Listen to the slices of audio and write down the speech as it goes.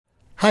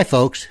Hi,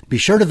 folks. Be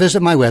sure to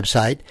visit my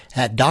website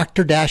at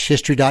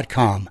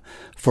dr-history.com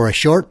for a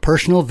short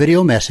personal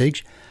video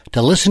message,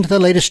 to listen to the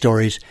latest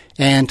stories,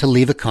 and to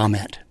leave a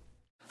comment.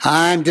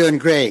 I'm doing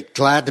great.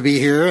 Glad to be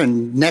here.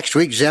 And next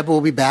week, Zeb will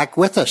be back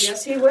with us.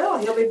 Yes, he will.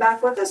 He'll be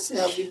back with us.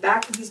 He'll be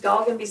back. He's all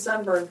going to be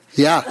sunburned.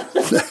 Yeah.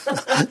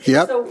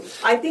 Yep. So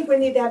I think we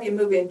need to have you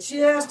move in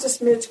just a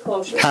smidge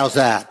closer. How's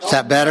that? Is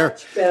that better?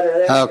 Much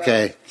better. There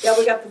Okay. Yeah,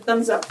 we got the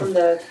thumbs up from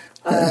the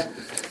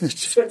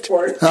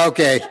switchboard.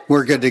 Okay,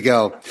 we're good to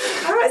go.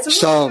 All right,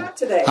 so what do we got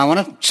today? I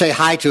want to say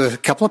hi to a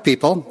couple of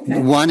people. Okay.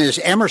 One is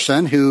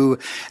Emerson, who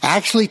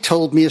actually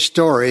told me a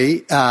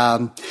story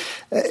about,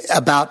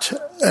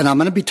 and I'm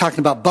going to be talking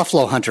about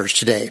buffalo hunters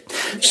today.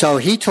 Okay. So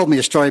he told me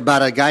a story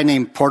about a guy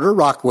named Porter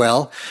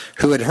Rockwell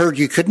who had heard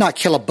you could not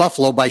kill a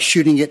buffalo by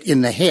shooting it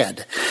in the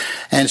head.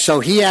 And so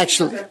he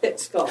actually,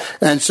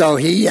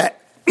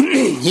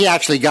 he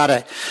actually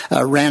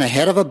ran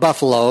ahead of a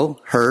buffalo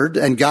herd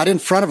and got in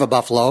front of a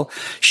buffalo,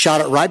 shot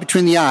it right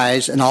between the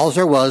eyes, and all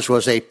there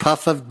was a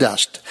puff of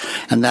dust.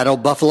 And that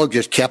old buffalo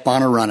just kept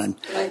on running.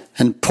 Right.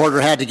 And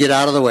Porter had to get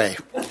out of the way.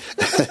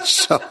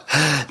 So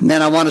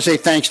then I want to say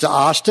thanks to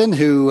Austin,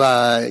 who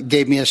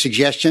gave me a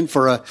suggestion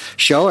for a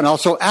show, and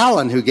also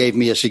Alan, who gave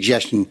me a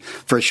suggestion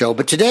for a show.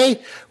 But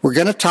today we're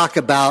going to talk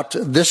about,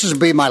 this will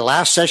be my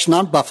last session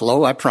on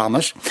buffalo, I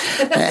promise.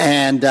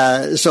 And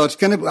so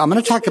I'm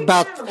going to talk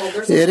about,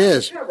 it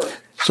is.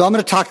 So I'm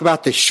going to talk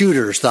about the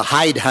shooters, the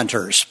hide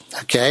hunters,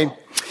 okay?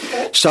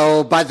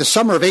 So by the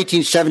summer of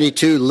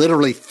 1872,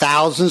 literally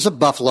thousands of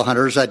buffalo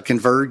hunters had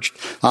converged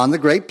on the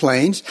Great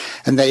Plains,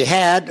 and they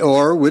had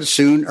or would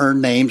soon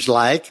earn names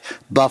like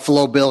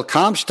Buffalo Bill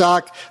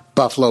Comstock,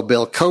 Buffalo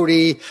Bill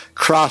Cody,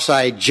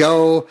 Cross-Eyed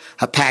Joe,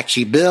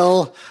 Apache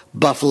Bill,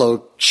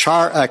 Buffalo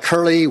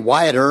Curly,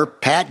 Wyatt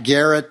Earp, Pat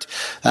Garrett,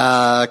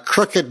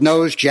 Crooked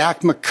Nose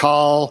Jack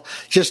McCall,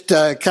 just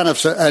kind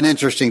of an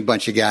interesting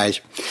bunch of guys.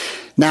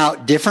 Now,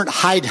 different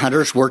hide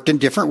hunters worked in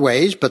different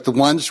ways, but the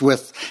ones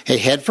with a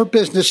head for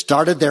business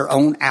started their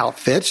own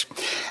outfits.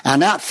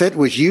 An outfit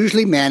was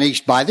usually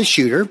managed by the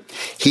shooter.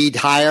 He'd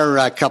hire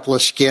a couple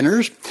of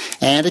skinners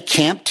and a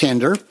camp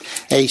tender.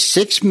 A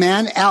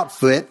 6-man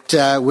outfit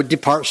would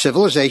depart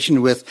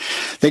civilization with,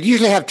 they'd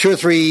usually have 2 or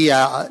 3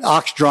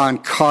 ox-drawn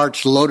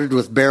carts loaded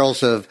with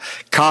barrels of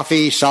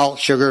coffee, salt,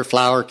 sugar,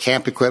 flour,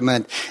 camp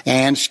equipment,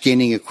 and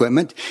skinning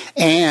equipment.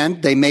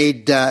 And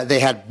they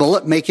had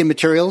bullet-making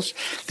materials.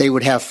 They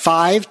would have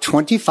 5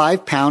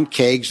 25-pound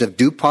kegs of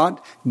DuPont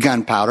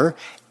gunpowder,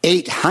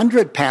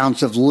 800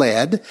 pounds of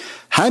lead,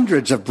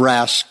 hundreds of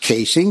brass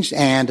casings,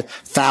 and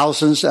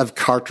thousands of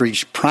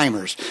cartridge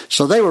primers.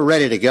 So they were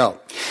ready to go.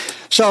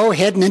 So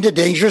heading into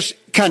dangerous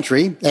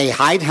country, a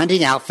hide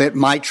hunting outfit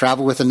might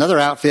travel with another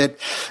outfit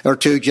or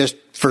two just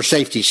for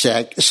safety's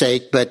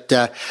sake. But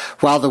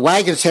while the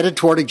wagons headed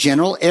toward a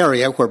general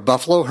area where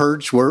buffalo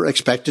herds were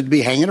expected to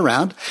be hanging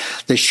around,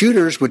 the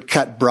shooters would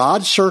cut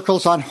broad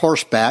circles on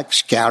horseback,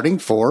 scouting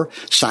for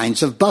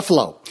signs of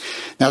buffalo.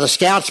 Now, the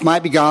scouts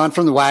might be gone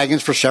from the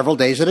wagons for several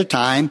days at a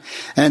time,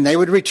 and they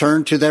would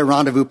return to their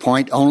rendezvous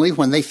point only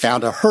when they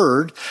found a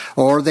herd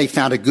or they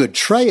found a good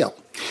trail.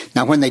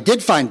 Now, when they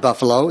did find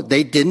buffalo,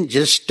 they didn't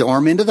just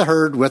storm into the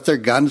herd with their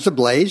guns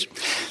ablaze.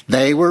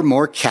 They were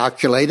more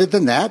calculated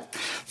than that.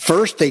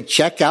 First, they'd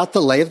check out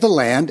the lay of the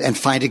land and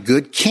find a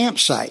good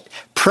campsite,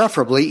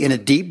 preferably in a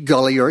deep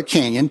gully or a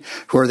canyon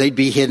where they'd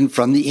be hidden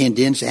from the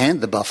Indians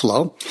and the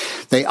buffalo.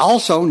 They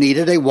also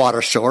needed a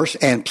water source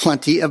and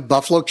plenty of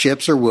buffalo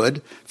chips or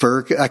wood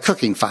for a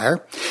cooking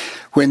fire.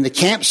 When the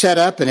camp set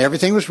up and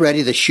everything was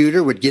ready, the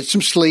shooter would get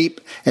some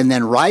sleep and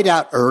then ride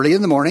out early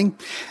in the morning.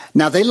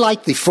 Now, they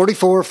liked the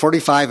 44,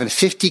 45, and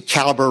 50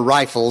 caliber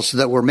rifles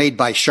that were made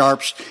by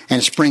Sharps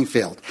and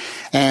Springfield.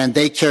 And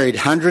they carried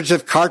hundreds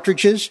of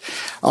cartridges.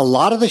 A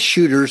lot of the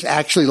shooters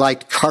actually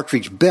liked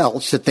cartridge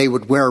belts that they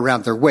would wear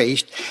around their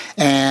waist.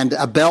 And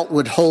a belt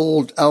would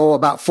hold,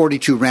 about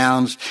 42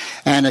 rounds.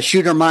 And a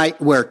shooter might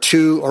wear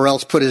 2 or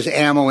else put his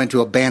ammo into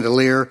a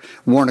bandolier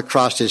worn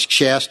across his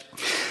chest.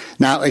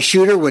 Now, a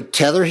shooter would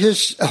tether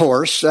his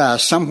horse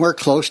somewhere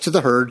close to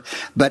the herd,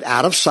 but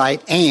out of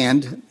sight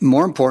and,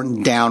 more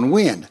important,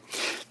 downwind.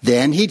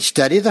 Then he'd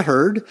study the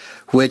herd.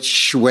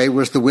 Which way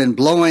was the wind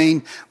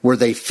blowing? Were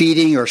they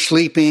feeding or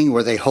sleeping?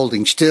 Were they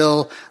holding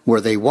still?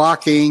 Were they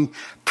walking?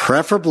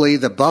 Preferably,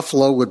 the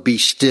buffalo would be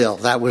still.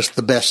 That was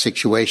the best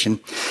situation.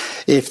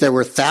 If there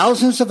were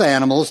thousands of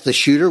animals, the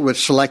shooter would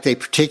select a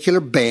particular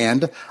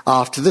band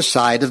off to the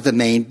side of the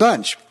main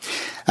bunch.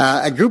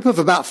 A group of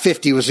about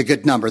 50 was a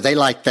good number. They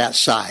liked that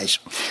size.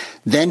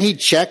 Then he'd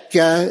check,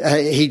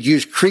 he'd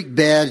use creek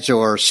beds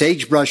or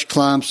sagebrush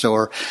clumps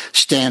or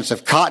stands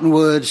of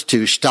cottonwoods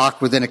to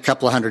stalk within a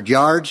couple of hundred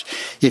yards.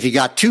 If he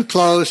got too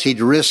close, he'd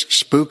risk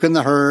spooking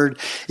the herd.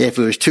 If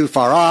it was too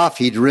far off,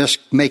 he'd risk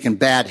making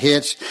bad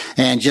hits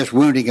and just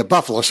wounding a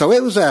buffalo. So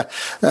it was a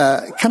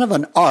kind of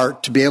an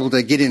art to be able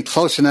to get in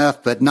close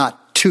enough, but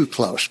not too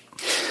close.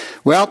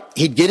 Well,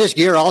 he'd get his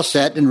gear all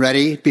set and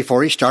ready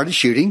before he started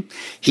shooting.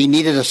 He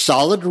needed a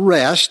solid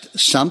rest,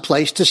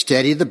 someplace to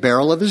steady the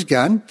barrel of his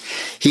gun.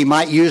 He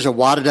might use a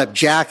wadded up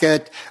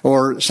jacket,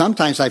 or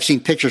sometimes I've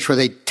seen pictures where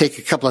they take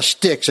a couple of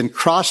sticks and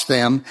cross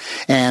them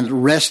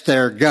and rest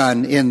their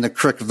gun in the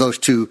crook of those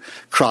two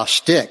crossed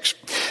sticks.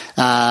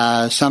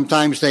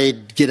 Sometimes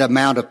they'd get a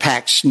mound of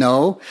packed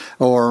snow,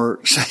 or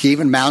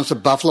even mounds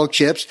of buffalo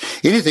chips,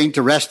 anything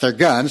to rest their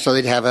gun so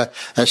they'd have a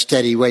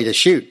steady way to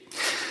shoot.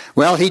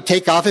 Well, he'd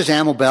take off his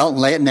ammo belt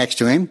and lay it next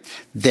to him.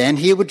 Then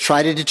he would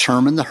try to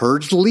determine the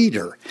herd's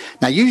leader.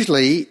 Now,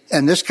 usually,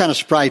 and this kind of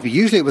surprised me,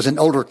 usually it was an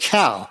older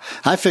cow.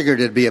 I figured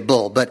it'd be a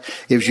bull, but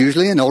it was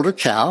usually an older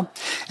cow.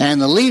 And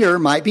the leader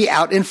might be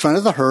out in front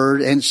of the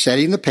herd and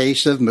setting the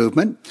pace of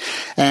movement.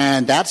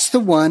 And that's the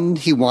one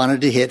he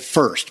wanted to hit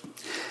first.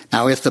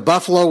 Now, if the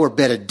buffalo were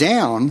bedded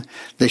down,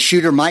 the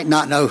shooter might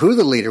not know who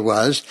the leader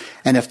was,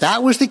 and if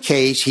that was the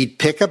case, he'd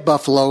pick a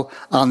buffalo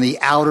on the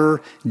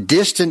outer,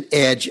 distant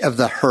edge of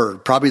the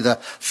herd, probably the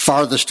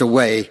farthest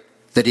away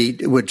that he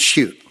would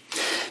shoot.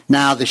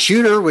 Now, the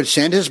shooter would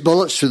send his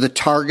bullets through the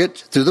target,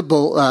 through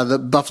the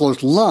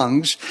buffalo's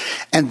lungs,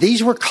 and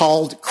these were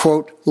called,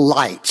 quote,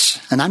 lights.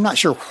 And I'm not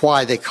sure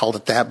why they called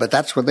it that, but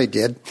that's what they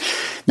did.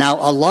 Now,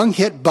 a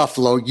lung-hit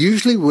buffalo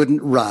usually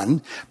wouldn't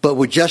run, but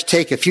would just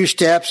take a few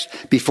steps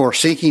before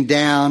sinking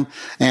down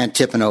and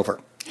tipping over.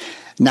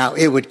 Now,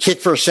 it would kick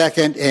for a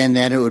second, and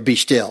then it would be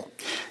still.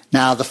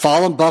 Now, the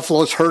fallen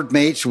buffalo's herd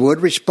mates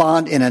would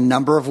respond in a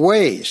number of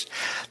ways.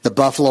 The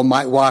buffalo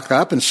might walk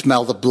up and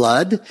smell the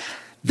blood.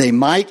 They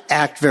might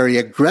act very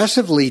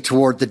aggressively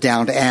toward the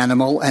downed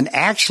animal and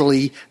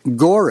actually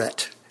gore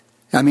it.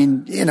 I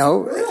mean,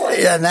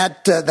 really? And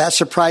that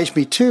surprised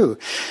me too.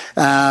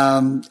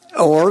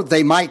 Or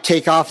they might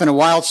take off in a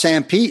wild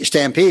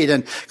stampede.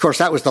 And of course,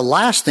 that was the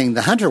last thing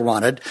the hunter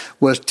wanted,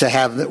 was to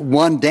have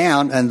one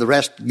down and the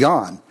rest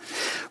gone.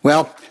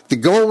 Well, the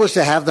goal was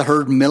to have the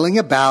herd milling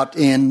about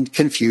in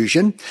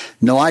confusion,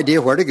 no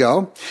idea where to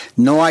go,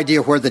 no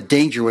idea where the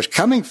danger was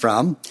coming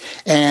from,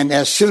 and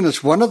as soon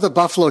as one of the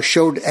buffalo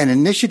showed an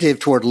initiative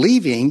toward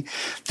leaving,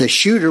 the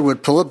shooter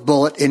would pull a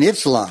bullet in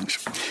its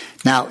lungs.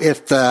 Now,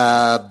 if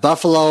the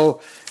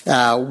buffalo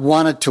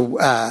wanted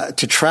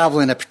to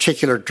travel in a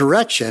particular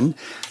direction,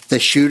 the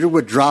shooter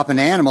would drop an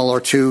animal or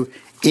two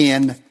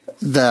in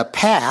the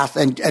path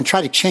and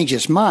try to change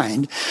its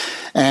mind.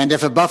 And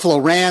if a buffalo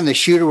ran, the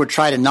shooter would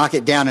try to knock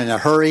it down in a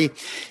hurry.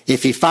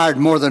 If he fired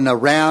more than a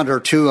round or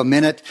two a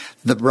minute,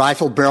 the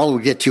rifle barrel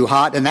would get too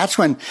hot. And that's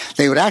when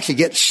they would actually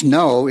get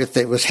snow, if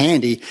it was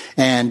handy,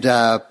 and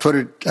put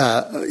it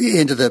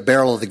into the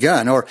barrel of the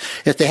gun. Or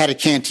if they had a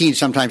canteen,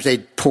 sometimes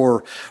they'd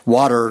pour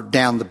water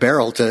down the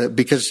barrel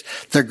because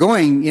they're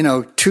going,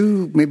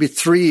 2, maybe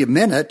 3 a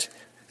minute,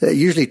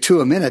 usually 2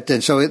 a minute.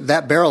 And so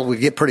that barrel would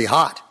get pretty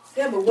hot.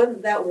 Yeah, but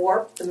wouldn't that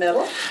warp the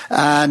metal?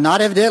 Not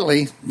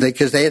evidently,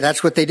 because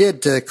that's what they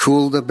did to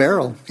cool the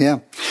barrel. Yeah.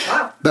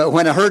 Wow. But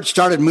when a herd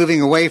started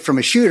moving away from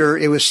a shooter,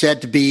 it was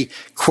said to be,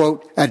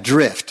 quote,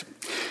 adrift.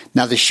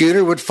 Now, the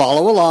shooter would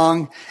follow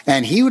along,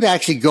 and he would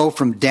actually go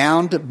from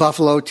downed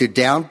buffalo to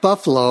downed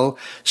buffalo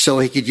so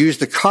he could use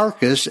the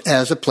carcass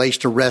as a place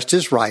to rest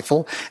his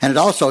rifle, and it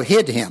also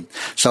hid him.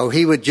 So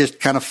he would just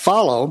kind of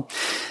follow,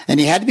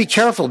 and he had to be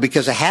careful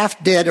because a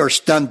half-dead or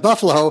stunned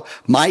buffalo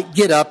might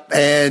get up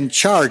and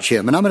charge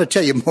him. And I'm going to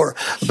tell you more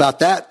about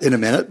that in a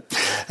minute.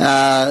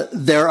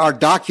 There are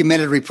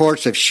documented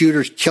reports of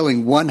shooters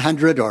killing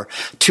 100 or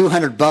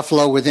 200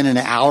 buffalo within an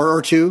hour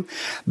or two,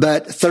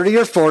 but 30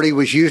 or 40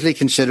 was usually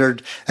considered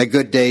a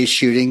good day's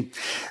shooting.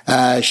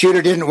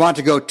 Shooter didn't want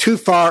to go too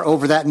far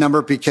over that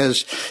number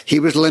because he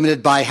was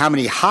limited by how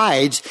many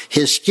hides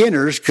his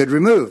skinners could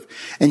remove.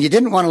 And you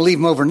didn't want to leave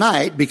them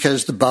overnight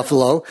because the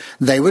buffalo,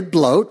 they would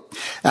bloat.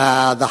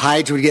 The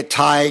hides would get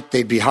tight.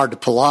 They'd be hard to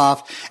pull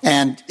off.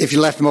 And if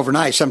you left them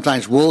overnight,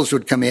 sometimes wolves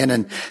would come in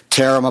and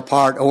tear them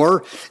apart.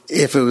 Or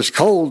if it was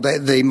cold,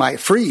 they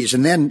might freeze.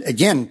 And then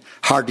again,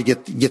 hard to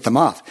get them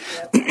off.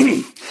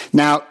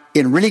 Now,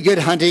 in really good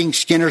hunting,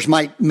 skinners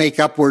might make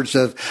upwards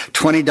of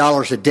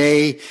 $20 a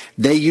day.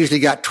 They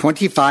usually got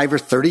 25 or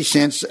 30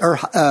 cents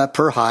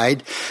per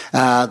hide.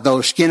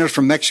 Those skinners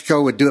from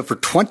Mexico would do it for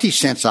 20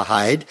 cents a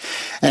hide.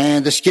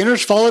 And the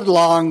skinners followed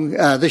along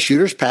the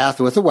shooter's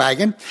path with a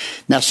wagon.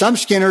 Now, some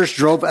skinners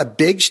drove a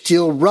big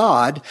steel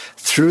rod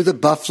through the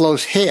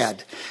buffalo's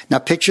head. Now,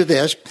 picture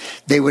this.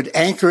 They would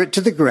anchor it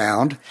to the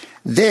ground.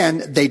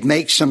 Then they'd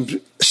make some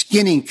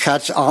skinning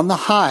cuts on the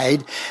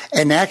hide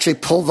and actually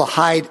pull the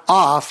hide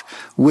off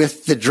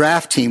with the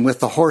draft team,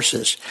 with the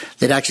horses.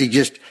 They'd actually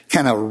just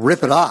kind of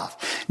rip it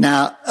off.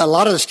 Now, a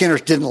lot of the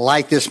skinners didn't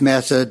like this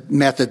method.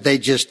 They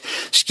just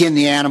skin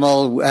the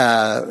animal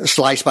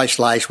slice by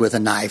slice with a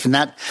knife, and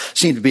that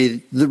seemed to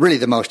be really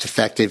the most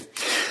effective.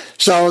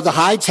 So the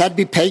hides had to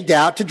be pegged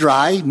out to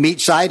dry, meat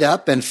side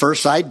up and fur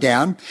side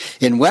down.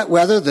 In wet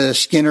weather, the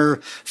skinner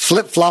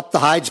flip-flopped the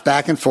hides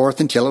back and forth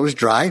until it was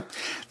dry.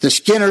 The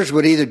skinners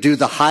would either do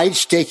the hide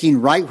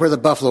staking right where the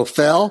buffalo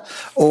fell,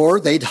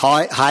 or they'd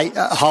haul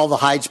the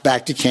hides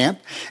back to camp,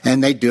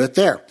 and they'd do it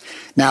there.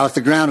 Now, if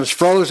the ground was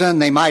frozen,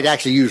 they might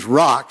actually use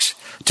rocks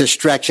to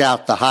stretch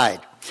out the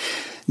hide.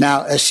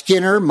 Now, a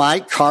skinner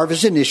might carve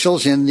his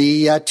initials in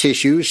the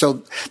tissue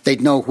so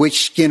they'd know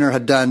which skinner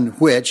had done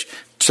which,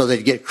 so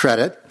they'd get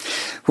credit.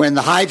 When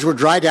the hides were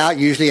dried out,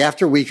 usually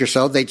after a week or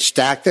so, they'd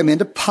stack them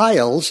into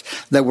piles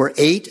that were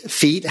 8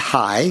 feet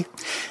high.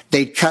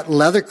 They'd cut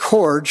leather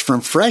cords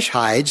from fresh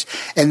hides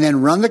and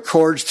then run the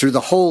cords through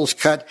the holes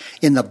cut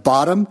in the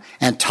bottom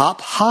and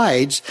top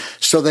hides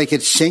so they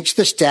could cinch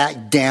the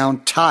stack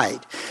down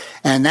tight.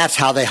 And that's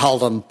how they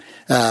hauled them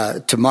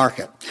to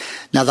market.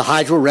 Now, the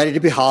hides were ready to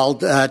be hauled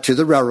to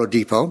the railroad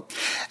depot.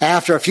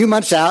 After a few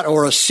months out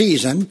or a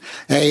season,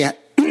 a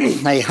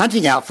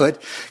hunting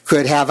outfit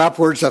could have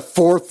upwards of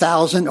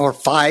 4,000 or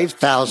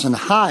 5,000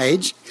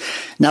 hides.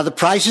 Now, the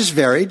prices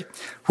varied.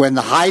 When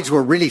the hides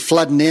were really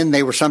flooding in,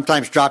 they were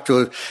sometimes dropped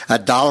to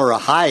 $1 a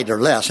hide or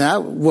less.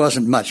 Now, that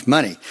wasn't much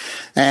money.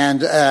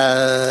 And,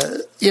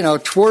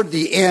 toward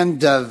the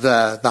end of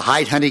the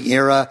hide hunting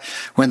era,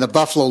 when the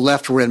buffalo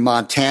left were in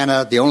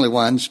Montana, the only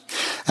ones,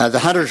 the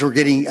hunters were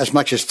getting as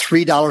much as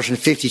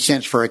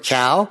 $3.50 for a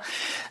cow,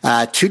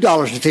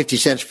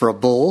 $2.50 for a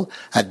bull,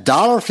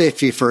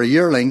 $1.50 for a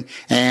yearling,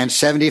 and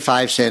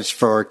 75 cents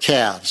for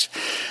calves.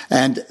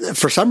 And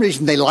for some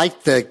reason, they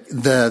liked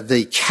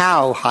the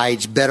cow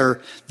hides better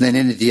than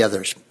any of the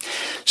others.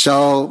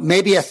 So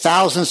maybe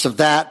 1,000th of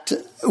that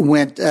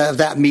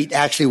that meat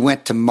actually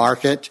went to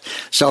market.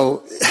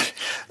 So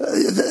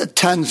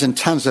tons and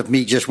tons of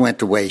meat just went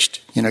to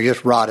waste,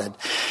 just rotted.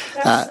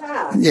 That's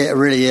sad. Yeah, it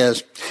really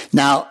is.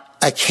 Now,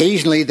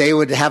 occasionally they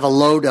would have a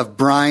load of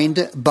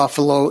brined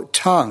buffalo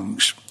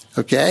tongues.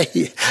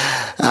 Okay,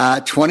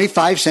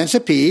 25 cents a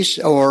piece,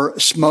 or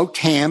smoked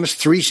hams,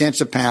 3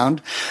 cents a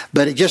pound,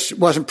 but it just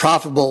wasn't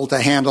profitable to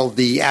handle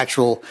the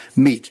actual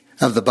meat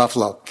of the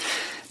buffalo.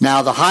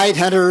 Now, the hide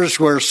hunters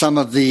were some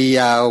of the,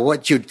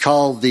 what you'd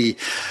call the,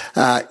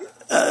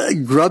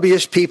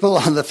 grubbiest people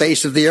on the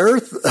face of the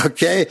earth.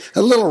 Okay.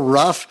 A little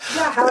rough.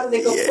 Yeah, how did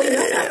they go clean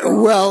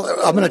up? Well,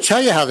 I'm going to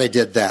tell you how they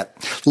did that.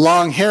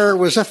 Long hair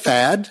was a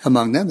fad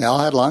among them. They all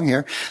had long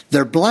hair.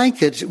 Their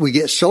blankets would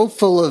get so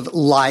full of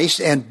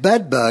lice and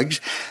bed bugs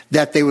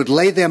that they would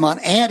lay them on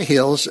ant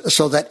hills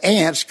so that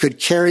ants could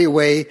carry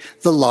away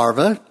the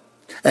larvae.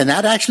 And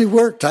that actually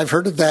worked. I've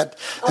heard of that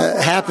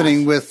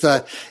happening with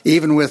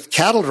even with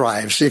cattle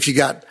drives. If you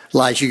got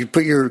lice, you could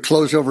put your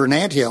clothes over an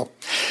anthill.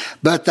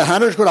 But the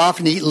hunters would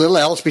often eat little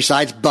else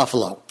besides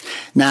buffalo.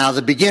 Now,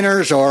 the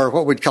beginners, or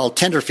what we'd call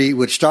tenderfeet,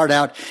 would start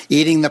out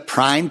eating the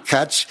prime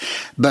cuts,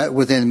 but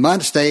within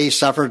months they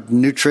suffered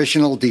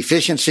nutritional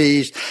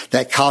deficiencies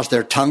that caused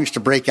their tongues to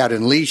break out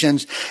in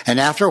lesions. And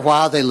after a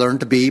while, they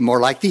learned to be more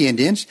like the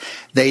Indians.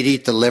 They'd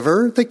eat the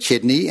liver, the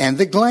kidney, and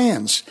the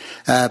glands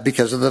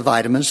because of the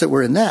vitamins that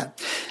were in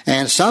that.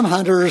 And some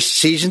hunters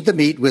seasoned the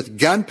meat with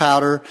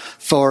gunpowder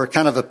for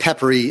kind of a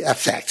peppery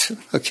effect.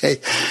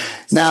 Okay,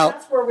 now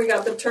that's where we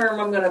got the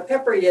term "I'm going to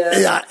pepper you."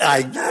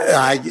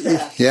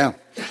 Yeah.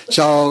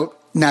 So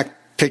now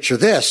picture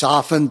this.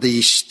 Often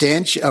the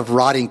stench of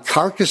rotting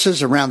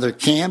carcasses around their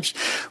camps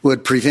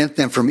would prevent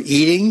them from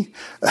eating.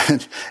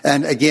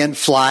 And again,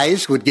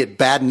 flies would get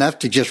bad enough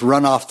to just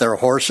run off their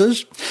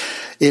horses.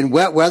 In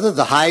wet weather,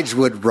 the hides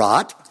would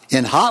rot.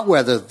 In hot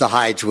weather, the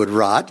hides would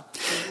rot.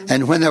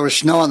 And when there was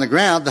snow on the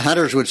ground, the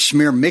hunters would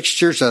smear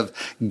mixtures of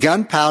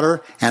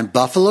gunpowder and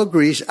buffalo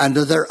grease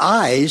under their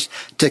eyes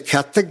to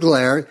cut the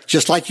glare,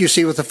 just like you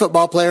see with the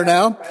football player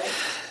now.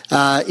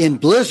 In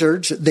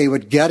blizzards, they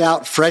would gut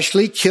out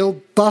freshly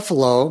killed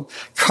buffalo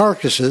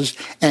carcasses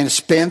and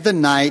spend the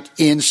night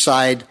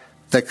inside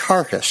the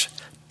carcass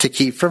to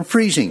keep from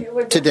freezing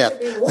to death.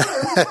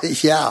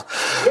 Yeah.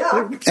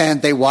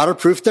 And they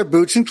waterproofed their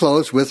boots and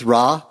clothes with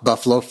raw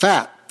buffalo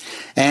fat.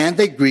 And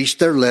they greased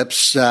their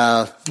lips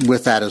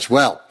with that as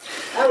well.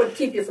 That would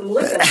keep you from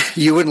licking.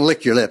 You wouldn't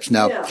lick your lips,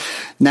 no. Yeah.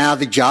 Now,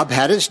 the job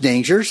had its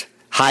dangers.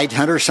 Hide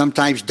hunters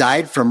sometimes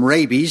died from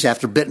rabies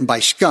after bitten by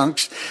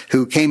skunks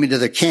who came into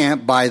the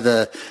camp by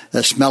the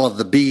smell of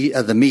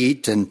the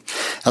meat. And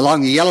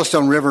along the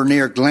Yellowstone River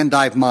near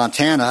Glendive,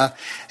 Montana,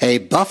 a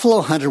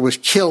buffalo hunter was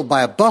killed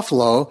by a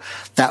buffalo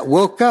that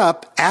woke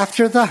up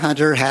after the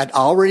hunter had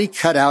already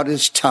cut out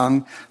his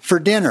tongue for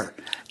dinner.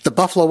 The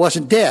buffalo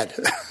wasn't dead.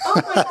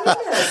 Oh my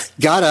goodness.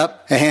 Got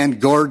up and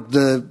gored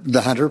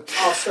the hunter.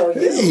 I'll show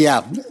you.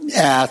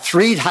 Yeah.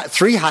 Three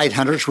hide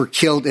hunters were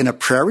killed in a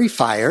prairie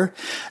fire.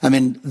 I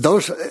mean,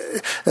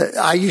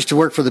 I used to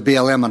work for the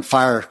BLM on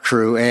fire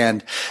crew,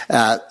 and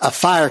a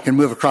fire can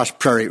move across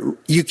prairie.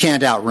 You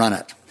can't outrun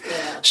it.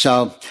 Yeah.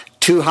 So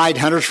 2 hide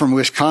hunters from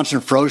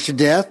Wisconsin froze to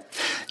death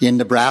in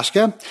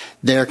Nebraska.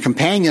 Their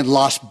companion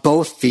lost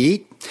both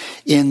feet.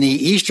 In the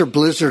Easter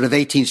blizzard of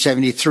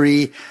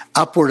 1873,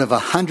 upward of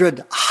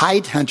 100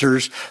 hide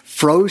hunters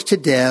froze to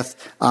death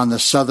on the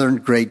southern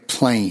Great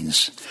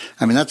Plains.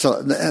 I mean, that's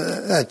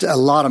a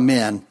lot of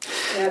men.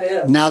 That is.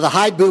 live. Now, the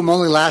hide boom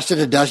only lasted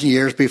a dozen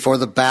years before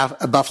the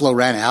buffalo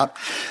ran out.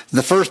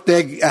 The first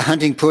big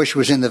hunting push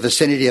was in the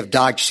vicinity of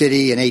Dodge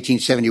City in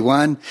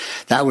 1871.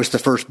 That was the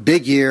first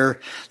big year.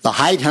 The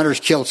hide hunters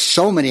killed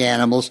so many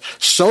animals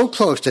so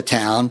close to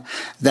town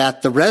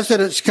that the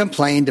residents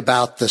complained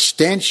about the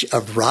stench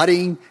of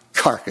rotting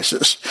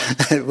carcasses.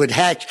 It would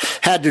had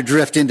to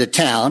drift into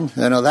town.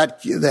 You know,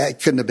 that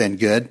couldn't have been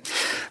good.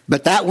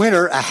 But that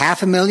winter,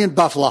 500,000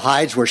 buffalo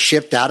hides were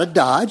shipped out of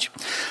Dodge.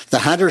 The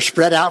hunters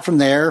spread out from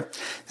there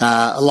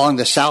along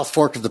the South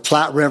Fork of the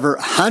Platte River.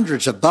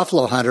 Hundreds of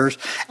buffalo hunters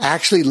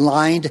actually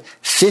lined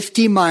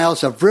 50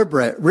 miles of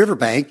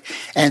riverbank,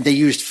 and they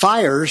used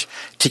fires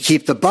to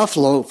keep the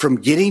buffalo from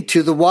getting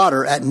to the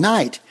water at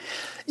night.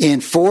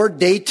 In 4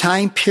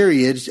 daytime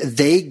periods,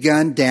 they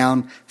gunned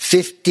down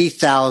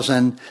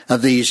 50,000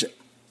 of these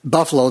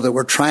buffalo that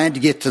were trying to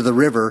get to the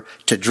river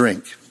to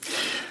drink.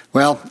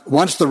 Well,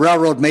 once the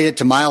railroad made it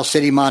to Miles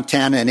City,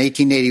 Montana in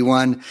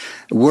 1881,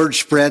 word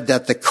spread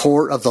that the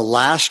core of the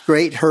last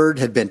great herd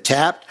had been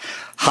tapped.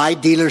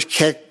 Hide dealers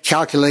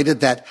calculated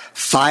that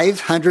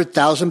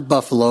 500,000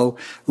 buffalo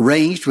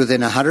ranged within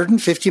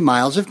 150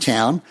 miles of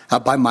town,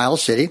 up by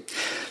Miles City.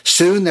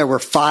 Soon there were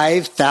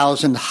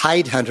 5,000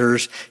 hide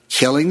hunters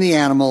killing the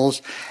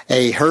animals.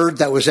 A herd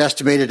that was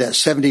estimated at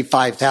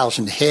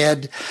 75,000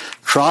 head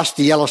crossed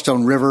the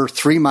Yellowstone River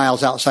 3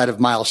 miles outside of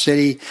Miles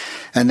City,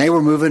 and they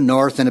were moving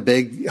north in a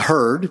big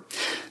herd.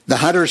 The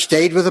hunters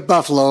stayed with the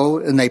buffalo,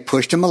 and they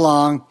pushed them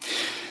along.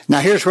 Now,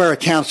 here's where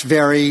accounts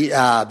vary.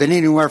 But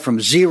anywhere from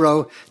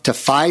 0 to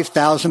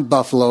 5,000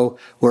 buffalo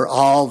were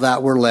all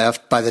that were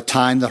left by the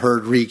time the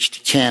herd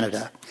reached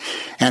Canada.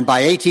 And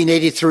by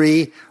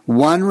 1883,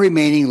 one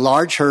remaining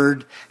large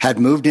herd had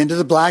moved into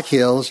the Black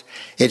Hills.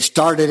 It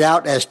started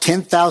out as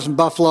 10,000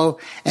 buffalo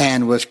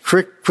and was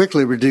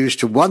quickly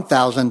reduced to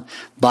 1,000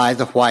 by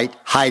the white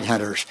hide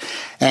hunters.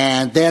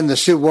 And then the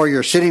Sioux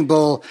warrior Sitting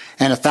Bull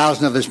and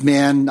 1,000 of his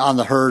men on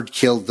the herd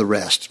killed the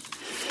rest.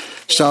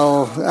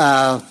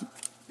 So,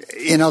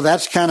 you know,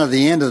 that's kind of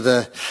the end of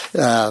the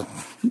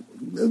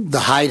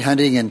hide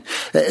hunting. And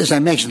as I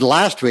mentioned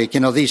last week, you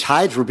know, these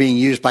hides were being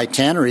used by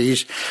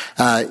tanneries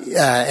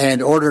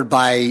and ordered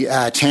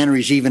by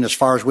tanneries even as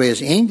far away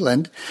as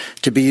England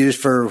to be used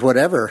for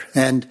whatever.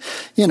 And,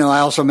 you know, I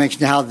also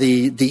mentioned how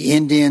the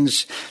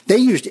Indians, they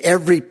used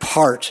every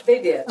part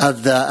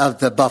of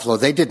the buffalo.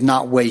 They did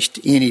not waste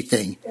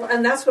anything. Well,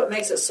 and that's what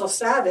makes it so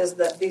sad, is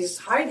that these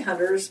hide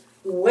hunters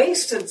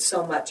wasted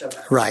so much of it.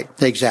 Right,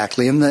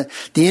 exactly. And the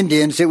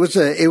Indians, it was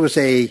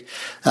a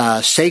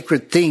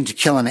sacred thing to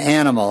kill an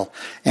animal,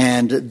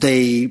 and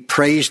they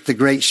praised the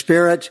Great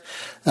Spirit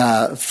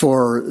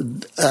for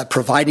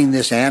providing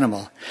this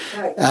animal.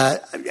 Right.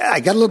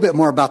 I got a little bit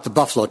more about the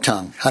buffalo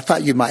tongue. I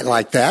thought you might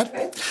like that.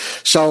 Okay.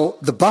 So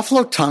the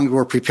buffalo tongue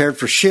were prepared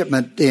for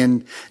shipment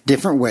in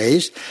different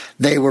ways.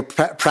 They were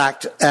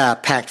packed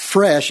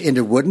fresh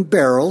into wooden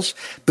barrels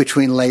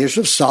between layers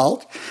of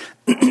salt.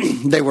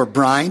 They were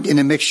brined in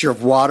a mixture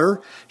of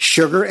water,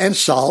 sugar, and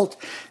salt.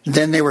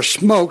 Then they were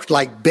smoked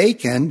like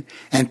bacon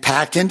and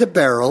packed into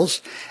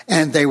barrels,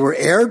 and they were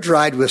air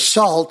dried with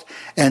salt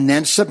and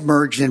then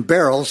submerged in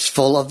barrels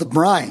full of the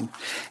brine.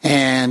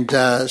 And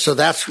so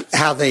that's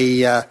how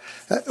they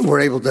were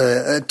able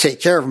to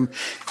take care of them.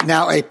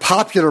 Now, a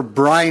popular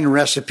brine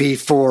recipe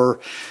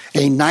for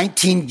a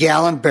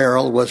 19-gallon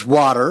barrel was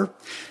water,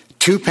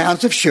 2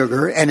 pounds of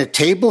sugar, and a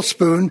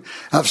tablespoon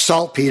of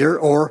saltpeter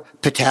or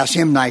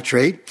potassium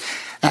nitrate.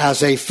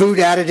 As a food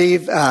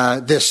additive,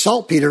 this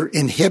saltpeter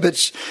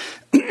inhibits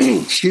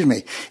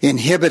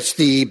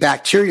the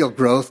bacterial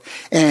growth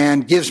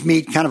and gives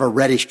meat kind of a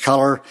reddish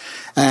color.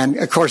 And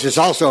of course, it's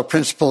also a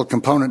principal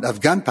component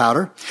of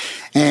gunpowder.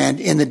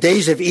 And in the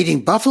days of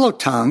eating buffalo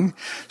tongue,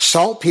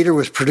 saltpeter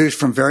was produced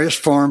from various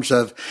forms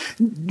of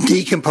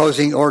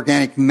decomposing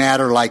organic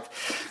matter like,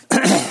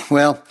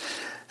 well,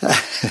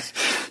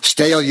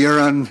 stale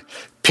urine,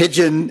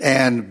 pigeon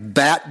and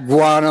bat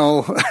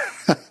guano.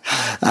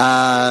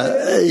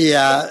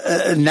 Now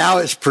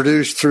it's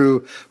produced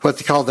through what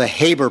they call the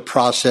Haber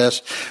process,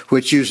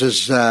 which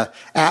uses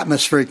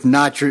atmospheric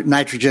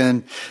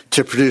nitrogen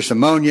to produce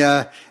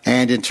ammonia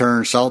and in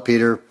turn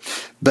saltpeter.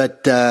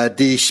 But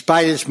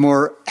despite its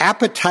more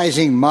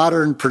appetizing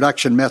modern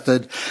production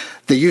method,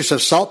 the use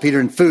of saltpeter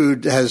in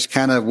food has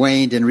kind of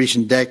waned in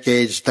recent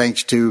decades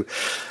thanks to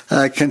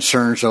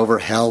concerns over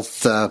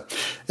health.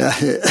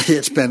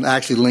 It's been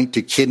actually linked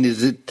to kidney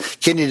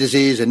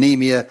disease,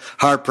 anemia,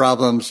 heart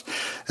problems.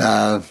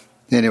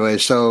 Anyway,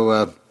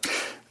 so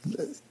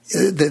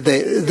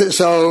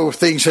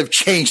things have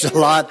changed a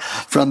lot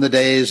from the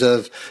days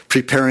of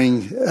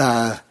preparing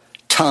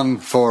tongue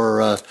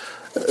for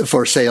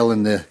sale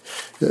in the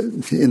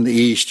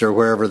East or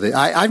wherever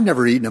I've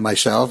never eaten it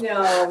myself.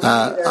 No,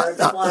 I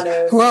don't want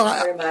to.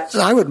 Very much.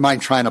 I wouldn't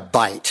mind trying a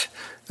bite,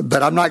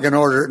 but I'm not going to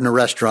order it in a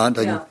restaurant.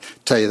 I can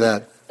tell you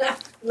that.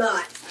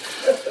 Not.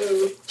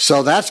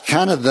 So that's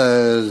kind of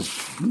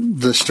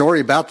the story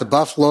about the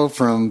buffalo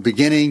from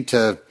beginning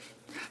to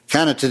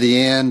kind of to the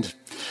end.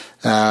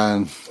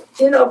 Well,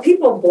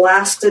 People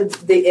blasted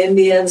the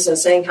Indians and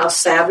saying how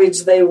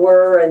savage they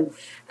were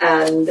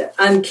and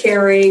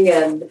uncaring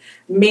and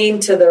mean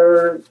to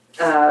their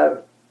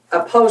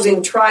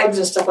opposing tribes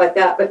and stuff like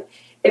that. But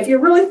if you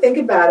really think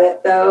about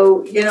it,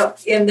 though,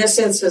 in this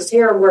instance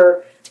here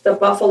where the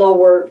buffalo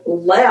were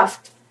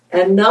left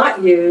and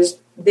not used,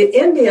 the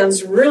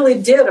Indians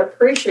really did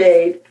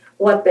appreciate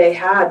what they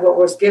had, what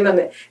was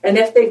given. And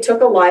if they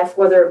took a life,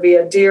 whether it be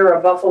a deer,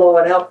 a buffalo,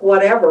 an elk,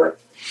 whatever,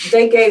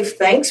 they gave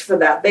thanks for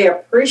that. They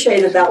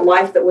appreciated that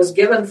life that was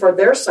given for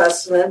their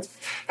sustenance,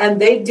 and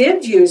they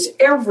did use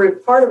every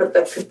part of it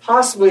that could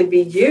possibly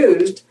be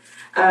used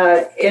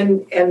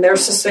in their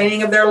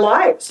sustaining of their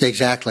lives.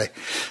 Exactly.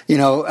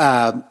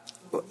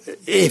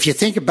 If you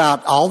think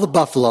about all the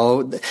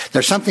buffalo,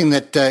 there's something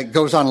that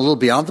goes on a little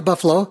beyond the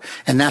buffalo,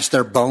 and that's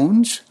their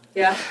bones.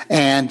 Yeah.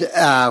 And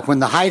when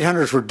the hide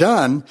hunters were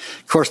done,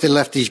 of course, they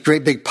left these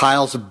great big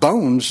piles of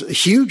bones,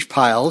 huge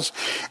piles.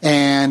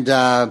 And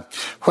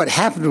what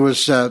happened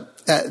was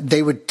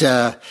they would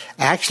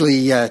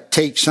actually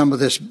take some of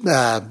this,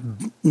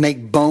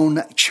 make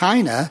bone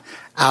china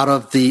out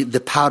of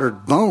the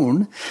powdered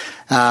bone.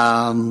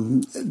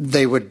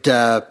 They would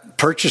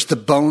purchase the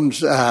bones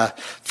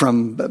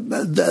from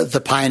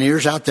the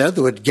pioneers out there that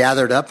would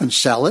gather it up and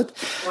sell it.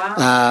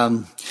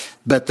 Wow.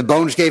 But the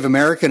bones gave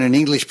American and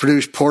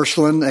English-produced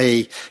porcelain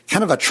a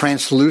kind of a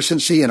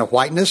translucency and a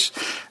whiteness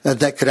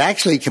that could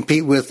actually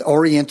compete with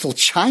Oriental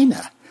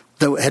china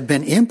that had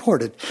been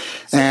imported.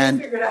 So and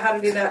they figured out how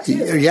to do that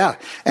too. Yeah,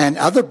 and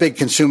other big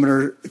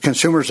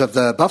consumers of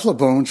the buffalo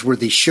bones were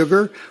the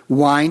sugar,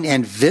 wine,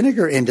 and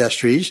vinegar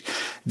industries.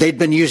 They'd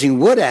been using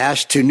wood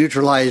ash to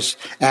neutralize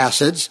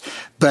acids,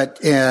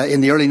 but in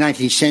the early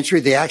 19th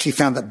century, they actually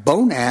found that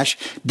bone ash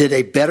did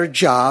a better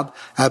job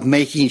of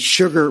making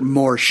sugar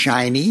more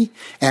shiny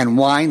and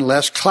wine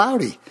less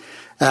cloudy.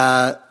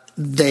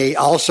 They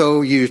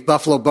also used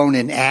buffalo bone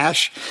in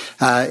ash,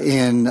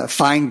 in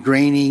fine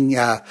graining,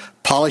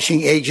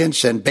 polishing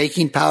agents and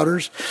baking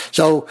powders.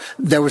 So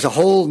there was a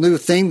whole new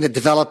thing that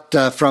developed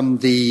from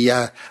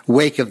the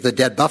wake of the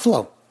dead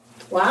buffalo.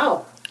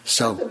 Wow.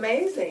 So that's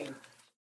amazing.